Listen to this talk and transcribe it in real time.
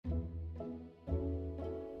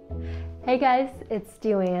Hey guys, it's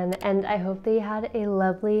Duan, and I hope that you had a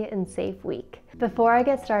lovely and safe week. Before I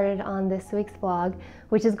get started on this week's vlog,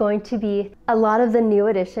 which is going to be a lot of the new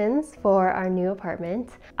additions for our new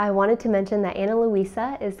apartment, I wanted to mention that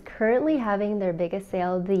Luisa is currently having their biggest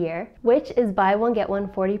sale of the year, which is buy one get one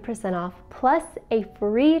 40% off plus a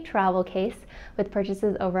free travel case with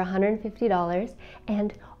purchases over $150.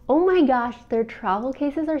 And oh my gosh, their travel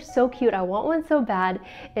cases are so cute. I want one so bad.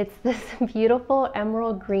 It's this beautiful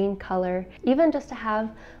emerald green color. Even just to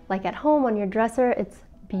have like at home on your dresser, it's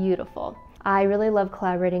beautiful. I really love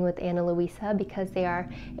collaborating with Luisa because they are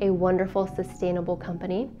a wonderful, sustainable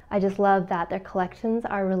company. I just love that their collections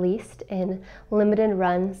are released in limited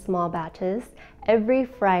run small batches every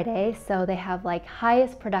Friday, so they have like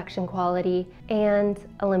highest production quality and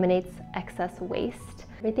eliminates excess waste.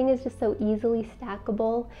 Everything is just so easily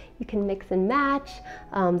stackable. You can mix and match.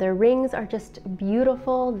 Their rings are just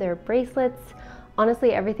beautiful. Their bracelets,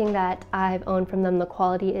 honestly, everything that I've owned from them, the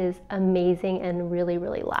quality is amazing and really,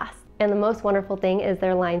 really lasts. And the most wonderful thing is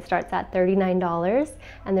their line starts at $39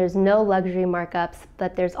 and there's no luxury markups,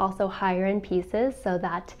 but there's also higher end pieces so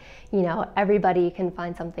that, you know, everybody can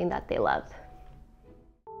find something that they love.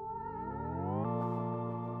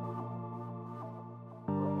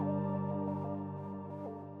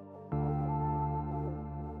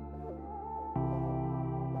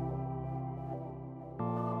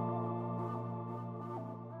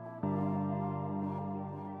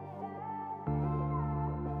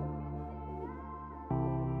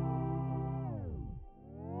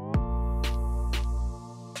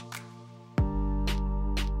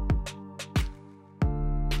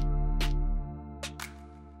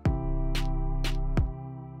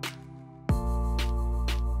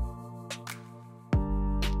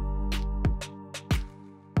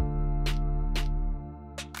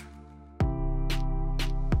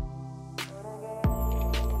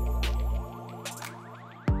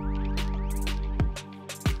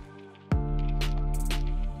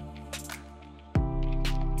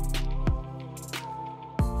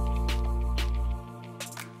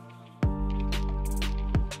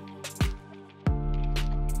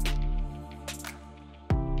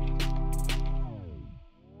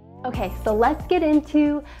 Okay, so let's get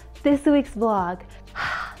into this week's vlog.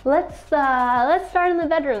 Let's start in the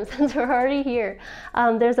bedroom since we're already here.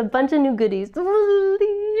 There's a bunch of new goodies.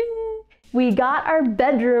 We got our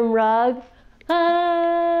bedroom rug.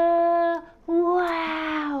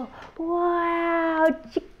 Wow, wow,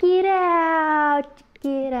 check it out, check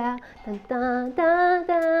it out. Dun, dun, dun,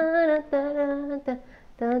 dun, dun, dun, dun,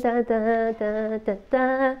 dun, dun, dun, dun, dun, dun,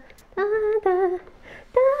 dun.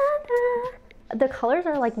 The colors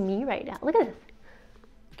are like me right now. Look at this.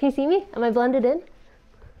 Can you see me? Am I blended in?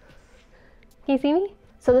 Can you see me?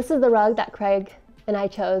 So this is the rug that Craig and I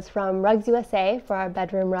chose from Rugs USA for our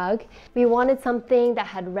bedroom rug. We wanted something that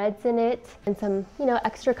had reds in it and some, you know,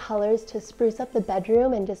 extra colors to spruce up the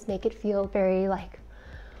bedroom and just make it feel very like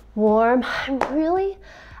warm. I'm really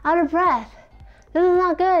out of breath. This is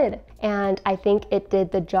not good. And I think it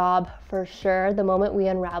did the job for sure. The moment we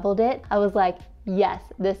unraveled it, I was like, yes,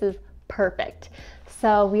 this is perfect.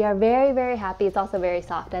 So we are very, very happy. It's also very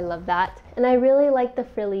soft. I love that. And I really like the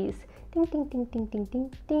frillies. Ding, ding, ding, ding, ding,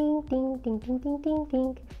 ding, ding, ding, ding, ding, ding, ding,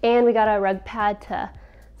 ding. And we got a rug pad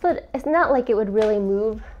so it's not like it would really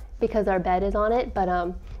move because our bed is on it, but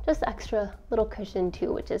just extra little cushion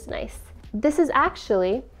too, which is nice. This is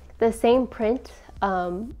actually the same print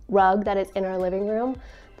rug that is in our living room.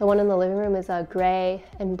 The one in the living room is a gray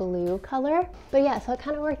and blue color. But yeah, so it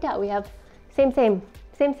kind of worked out. We have same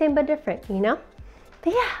but different, you know?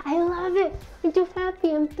 But yeah, I love it. I'm too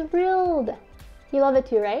happy, I'm thrilled. You love it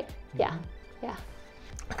too, right? Yeah.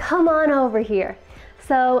 Come on over here.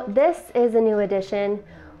 So this is a new addition.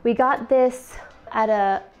 We got this at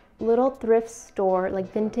a little thrift store,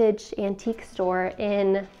 like vintage antique store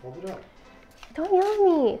in, don't yell at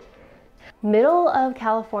me, middle of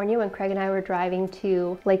California when Craig and I were driving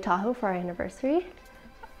to Lake Tahoe for our anniversary.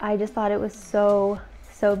 I just thought it was so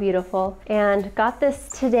beautiful, and got this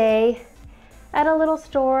today at a little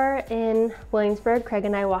store in Williamsburg. Craig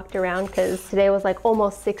and I walked around because today was like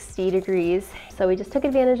almost 60 degrees. So we just took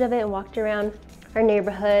advantage of it and walked around our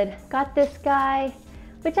neighborhood. Got this guy,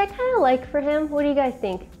 which I kind of like for him. What do you guys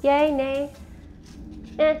think? Yay, nay?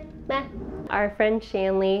 Meh. Our friend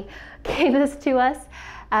Shanley gave this to us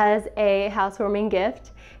as a housewarming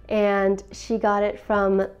gift, and she got it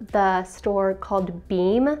from the store called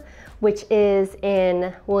Beam, which is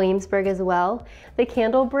in Williamsburg as well. The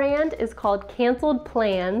candle brand is called Canceled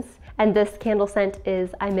Plans, and this candle scent is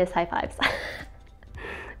I Miss High Fives,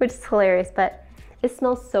 which is hilarious. But It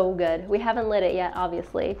smells so good. We haven't lit it yet,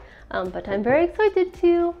 obviously, but I'm very excited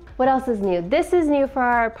to. What else is new? This is new for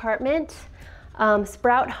our apartment.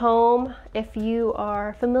 Sprout Home, if you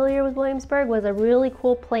are familiar with Williamsburg, was a really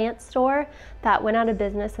cool plant store that went out of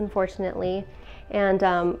business, unfortunately. And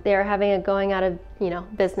they're having a going out of,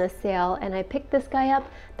 business sale. And I picked this guy up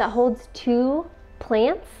that holds 2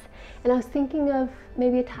 plants. And I was thinking of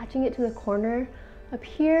maybe attaching it to the corner up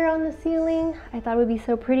here on the ceiling. I thought it would be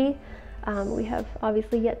so pretty. We have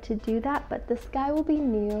obviously yet to do that, but this guy will be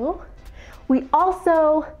new. We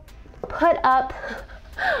also put up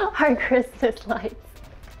our Christmas lights.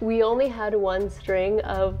 We only had 1 string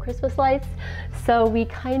of Christmas lights, so we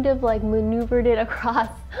kind of like maneuvered it across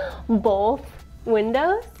both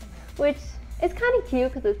windows, which is kind of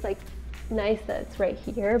cute because it's like nice that it's right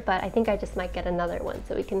here, but I think I just might get another one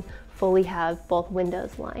so we can fully have both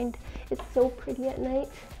windows lined. It's so pretty at night.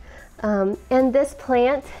 And this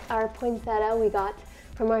plant, our poinsettia, we got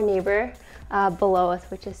from our neighbor below us,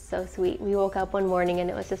 which is so sweet. We woke up one morning and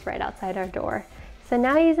it was just right outside our door. So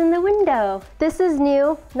now he's in the window. This is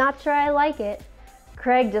new, not sure I like it.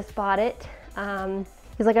 Craig just bought it.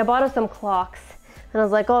 He's like, I bought us some clocks. And I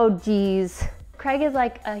was like, oh geez. Craig is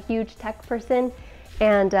like a huge tech person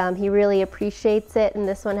and he really appreciates it. And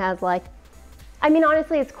this one has like, I mean,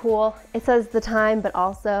 honestly, it's cool. It says the time, but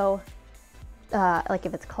also like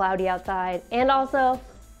if it's cloudy outside, and also,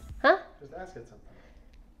 Just ask it something.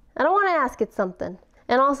 I don't want to ask it something.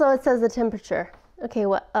 And also it says the temperature. Okay,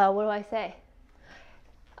 what do I say?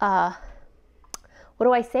 What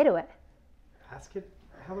do I say to it? Ask it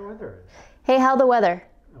how the weather is. Hey, how the weather?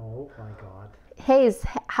 Oh my God. Hey,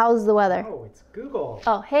 how's the weather? Oh, it's Google.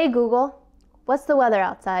 Oh, hey Google, what's the weather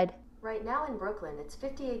outside? Right now in Brooklyn, it's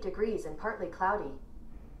 58 degrees and partly cloudy.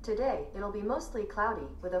 Today, it'll be mostly cloudy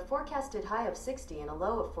with a forecasted high of 60 and a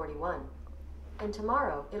low of 41. And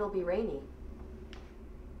tomorrow, it'll be rainy.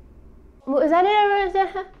 Is that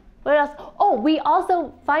it? What else? Oh, we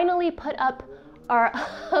also finally put up our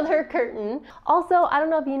other curtain. Also, I don't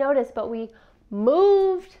know if you noticed, but we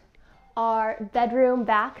moved our bedroom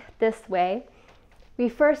back this way. We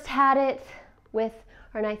first had it with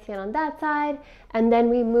our nightstand on that side, and then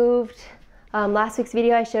we moved, last week's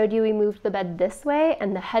video I showed you, we moved the bed this way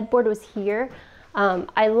and the headboard was here.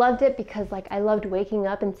 I loved it because like I loved waking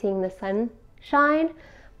up and seeing the sun shine,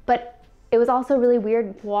 but it was also really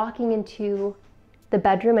weird walking into the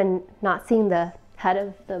bedroom and not seeing the head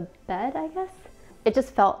of the bed, I guess. It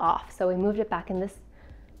just felt off, so we moved it back in this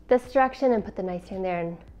direction and put the nightstand there,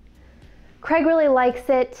 and Craig really likes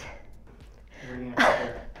it. What are you gonna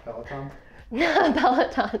do? Peloton?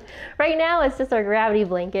 Peloton. Right now it's just our gravity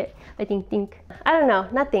blanket. I think. I don't know,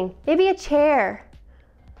 nothing. Maybe a chair.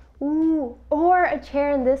 Ooh, or a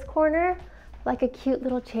chair in this corner, like a cute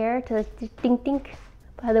little chair to think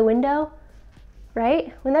by the window,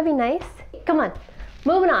 right? Wouldn't that be nice? Come on,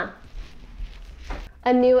 moving on.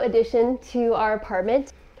 A new addition to our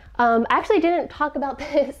apartment. I actually didn't talk about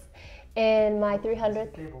this in my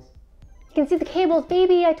 300th. Cables. You can see the cables,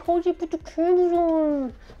 baby. I told you put the cables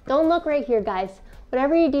on. Don't look right here, guys.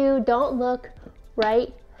 Whatever you do, don't look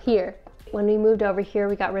right here. When we moved over here,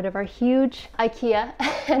 we got rid of our huge IKEA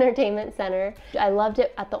entertainment center. I loved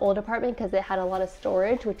it at the old apartment because it had a lot of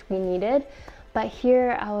storage, which we needed. But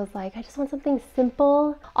here I was like, I just want something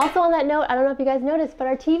simple. Also on that note, I don't know if you guys noticed, but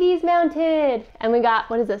our TV is mounted. And we got,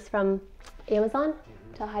 what is this, from Amazon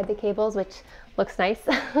to hide the cables, which looks nice.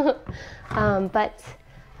 But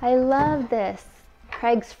I love this.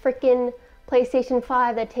 Craig's freaking PlayStation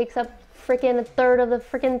 5 that takes up freaking a third of the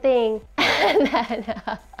freaking thing. And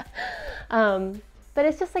then, but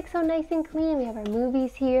it's just like so nice and clean. We have our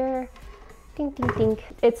movies here. Ding, ding, ding.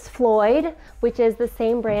 It's Floyd, which is the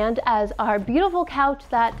same brand as our beautiful couch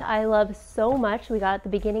that I love so much. We got at the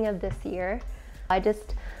beginning of this year. I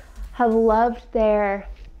just have loved the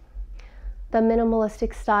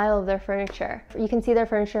minimalistic style of their furniture. You can see their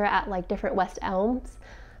furniture at like different West Elms,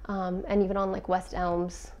 and even on like West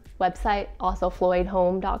Elms website, also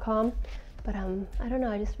floydhome.com. But I don't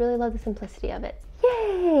know, I just really love the simplicity of it.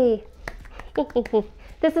 Yay!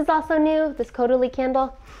 This is also new, this Codally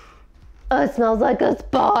candle. Oh, it smells like a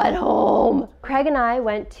spa at home. Craig and I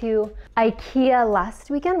went to IKEA last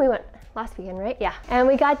weekend. We went last weekend, right? Yeah. And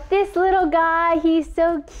we got this little guy. He's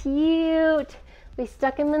so cute. We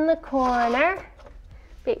stuck him in the corner.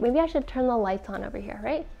 Wait, maybe I should turn the lights on over here,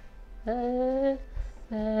 right?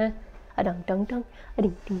 A-dunk-dunk-dunk,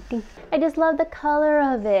 a-ding-ding-ding. I just love the color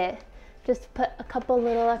of it. Just put a couple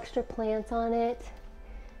little extra plants on it.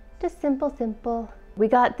 Just simple, simple. We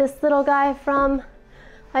got this little guy from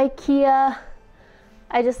IKEA.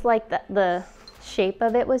 I just like the shape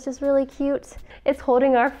of it was just really cute. It's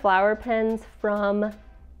holding our flower pens from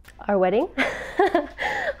our wedding,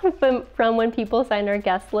 from when people signed our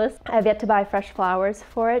guest list. I've yet to buy fresh flowers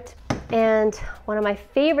for it. And one of my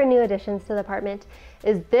favorite new additions to the apartment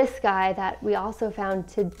is this guy that we also found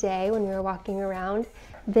today when we were walking around.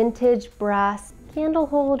 Vintage brass candle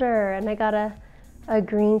holder, and I got a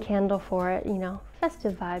green candle for it, you know,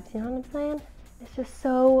 festive vibes, you know what I'm saying? It's just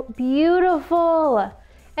so beautiful.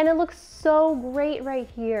 And it looks so great right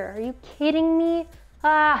here. Are you kidding me?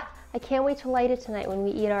 I can't wait to light it tonight when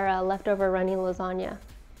we eat our leftover runny lasagna.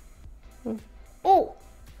 Oh,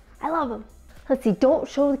 I love them. Let's see, don't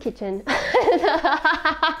show the kitchen.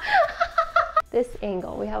 This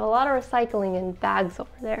angle, we have a lot of recycling in bags over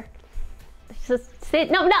there. Just sit,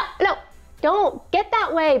 no, don't get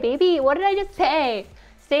that way, baby. What did I just say?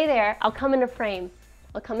 Stay there, I'll come into frame.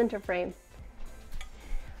 I'll come into frame.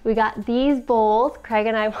 We got these bowls. Craig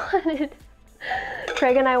and I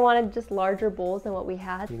wanted just larger bowls than what we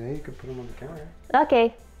had. You know, you could put them on the counter.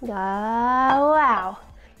 Okay. Wow.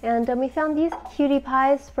 And we found these cutie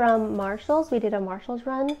pies from Marshall's. We did a Marshall's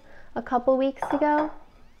run a couple weeks ago.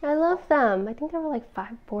 I love them. I think they were like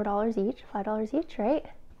 $4 each, $5 each, right?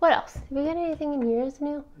 What else? Did we get anything in yours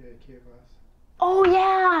new? Yeah, cute glass. Oh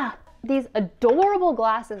yeah! These adorable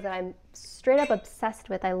glasses that I'm straight up obsessed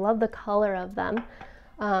with. I love the color of them.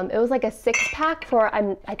 It was like a 6-pack for, I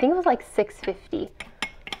think it was like $6.50.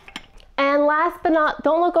 And last but not,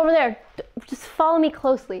 don't look over there, just follow me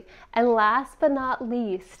closely. And last but not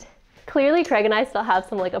least, clearly Craig and I still have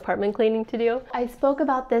some like apartment cleaning to do. I spoke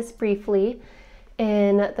about this briefly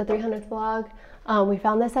in the 300th vlog. We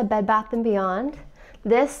found this at Bed Bath & Beyond.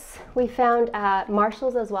 This we found at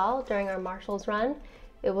Marshall's as well during our Marshall's run.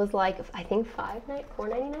 It was like, I think $4.99,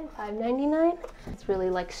 $5.99. It's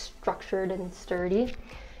really like structured and sturdy.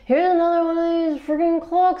 Here's another one of these freaking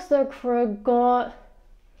clocks that Craig got.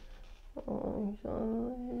 What's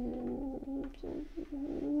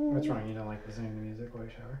wrong? You don't like listening to music while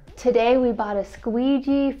you shower? Today we bought a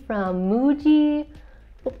squeegee from Muji.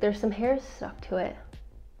 Oh, there's some hairs stuck to it.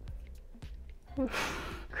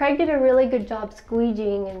 Craig did a really good job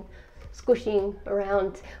squeegeeing and squishing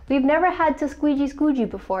around. We've never had to squeegee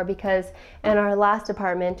before because in our last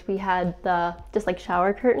apartment we had the just like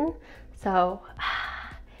shower curtain. So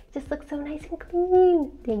it just looks so nice and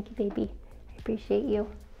clean. Thank you, baby. I appreciate you.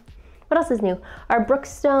 What else is new? Our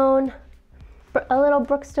Brookstone, a little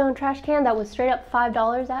Brookstone trash can that was straight up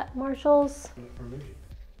 $5 at Marshall's. From Muji.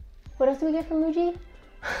 What else did we get from Muji?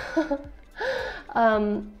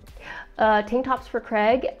 Tank tops for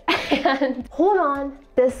Craig. And hold on,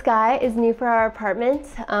 this guy is new for our apartment.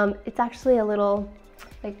 It's actually a little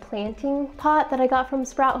like planting pot that I got from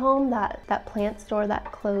Sprout Home, that plant store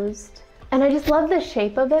that closed. And I just love the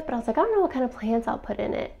shape of it, but I was like, I don't know what kind of plants I'll put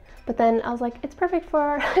in it. But then I was like, it's perfect for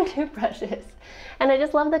our toothbrushes. And I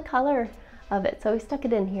just love the color of it, so we stuck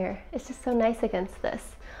it in here. It's just so nice against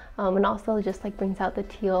this. And also just like brings out the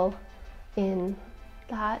teal in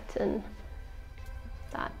that and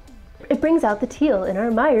that. It brings out the teal in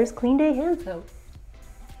our Myers Clean Day hand soap.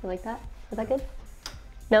 You like that? Was that good?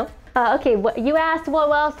 No? Okay, what you asked what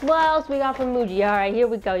else we got from Muji. All right, here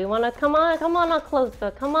we go. You wanna come on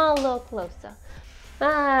closer. Come on a little closer.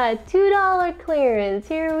 $2 clearance,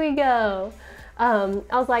 here we go. I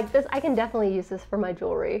was like, I can definitely use this for my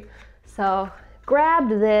jewelry. So grabbed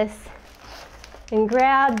this and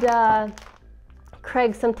grabbed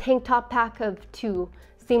Craig some tank top pack of 2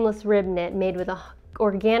 seamless rib knit made with a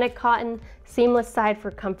organic cotton seamless side for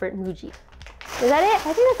comfort Muji. Is that it?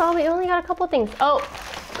 I think that's all. We only got a couple things. Oh,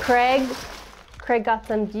 Craig got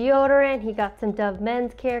some deodorant. He got some Dove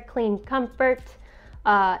Men's Care Clean Comfort.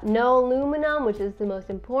 No aluminum, which is the most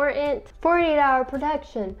important. 48-hour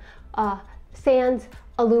protection. Sans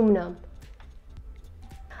aluminum.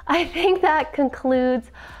 I think that concludes,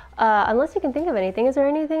 unless you can think of anything. Is there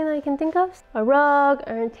anything that you can think of? A rug,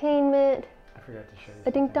 entertainment. I forgot to show you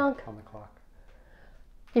a dink dunk on the clock.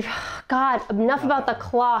 God, enough about the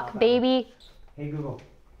clock, baby. Hey Google,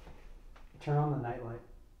 turn on the night light.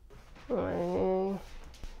 Mm.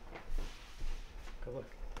 Go look.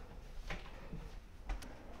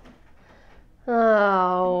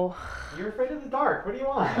 Oh. You're afraid of the dark. What do you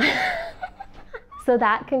want? So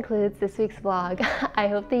that concludes this week's vlog. I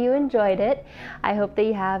hope that you enjoyed it. I hope that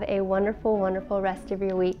you have a wonderful, wonderful rest of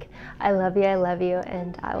your week. I love you,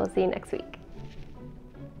 and I will see you next week.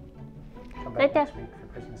 Come back next week for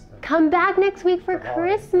Christmas stuff. Come back next week for For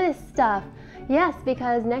Christmas stuff. Yes,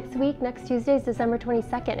 because next Tuesday is December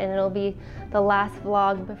 22nd, and it'll be the last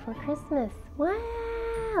vlog before Christmas.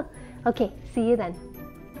 Wow. Okay, see you then.